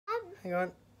Hang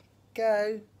on.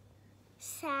 Go.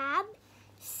 Sam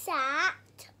sat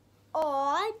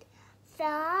on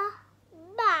the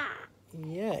mat.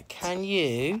 Yeah. Can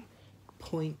you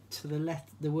point to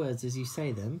the words as you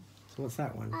say them? So what's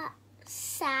that one?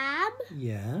 Sam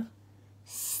Yeah.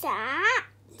 sat.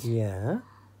 Yeah.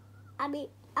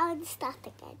 I'll start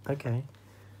again. Okay.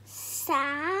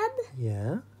 Sam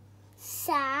Yeah.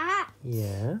 sat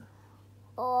Yeah.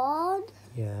 on.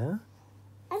 Yeah.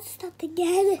 I'll start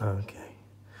again. Okay.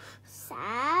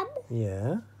 Sam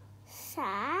Yeah.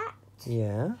 sat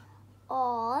Yeah.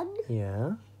 on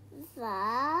Yeah.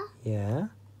 the Yeah.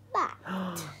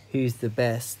 mat. Who's the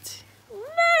best?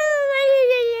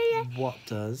 What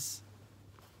does?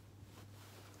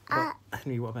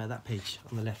 Henry, what about that page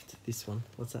on the left? This one.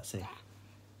 What's that say?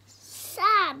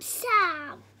 Sam.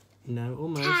 No,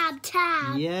 almost.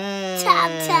 Tab.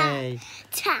 Yay!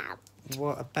 Tab.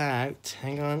 What about?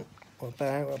 Hang on. What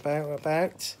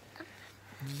about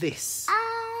this?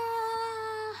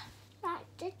 That's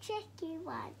the tricky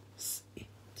one. Sit.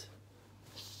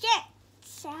 Sit.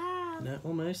 Sam. No,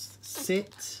 almost.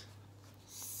 Sit.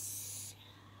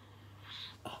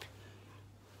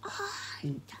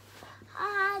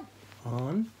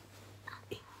 On.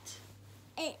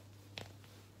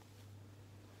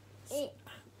 It.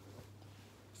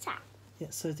 Sat. Yeah,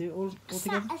 so do it all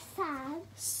together. Sam.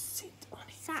 Sit on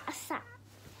it. Sat.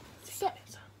 Sit on it,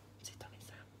 Sam. Sit on it,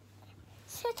 Sam.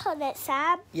 Sit on it,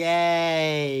 Sam.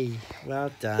 Yay! Well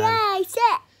done. Yay,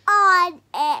 sit on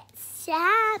it,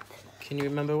 Sam. Can you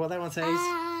remember what that one says?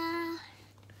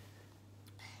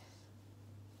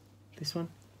 This one?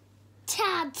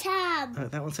 Tab. Oh,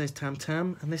 that one says tam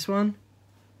tam. And this one?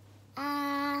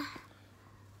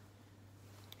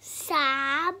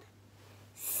 Sam.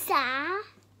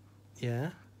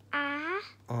 Yeah.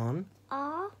 On.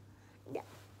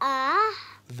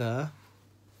 The.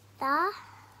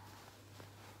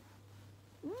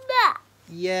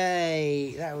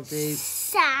 Yay! That will do.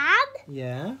 Sam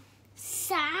Yeah.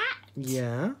 sat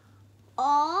Yeah.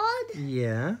 on.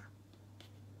 Yeah.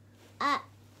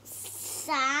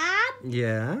 Sam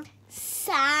Yeah.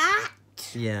 sat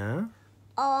Yeah.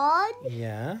 on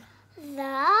Yeah.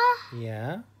 the.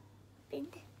 Yeah.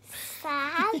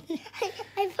 Sam.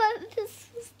 I thought this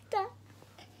was the.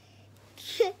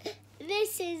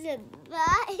 This isn't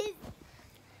that.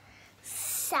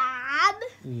 Sam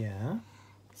Yeah.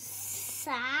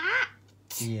 sat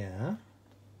Yeah.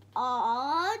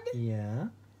 on Yeah.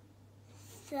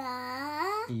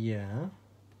 the Yeah.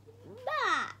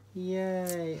 mat.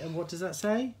 Yay! And what does that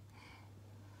say?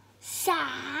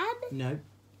 Sam. No.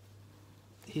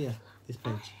 Here. This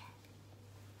page.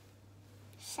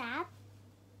 Sam.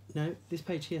 No. This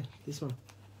page here. This one.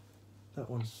 That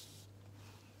one.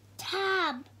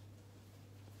 Tab.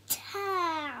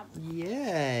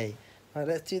 Yay! Right,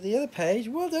 let's do the other page.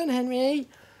 Well done, Henry.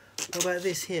 What about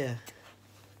this here?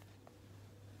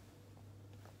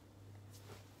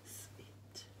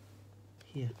 Sit.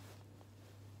 Here.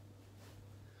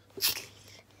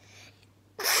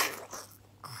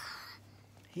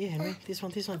 Here, Henry. This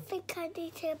one. I think I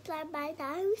need to apply my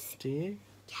nose. Do you?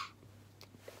 Yeah.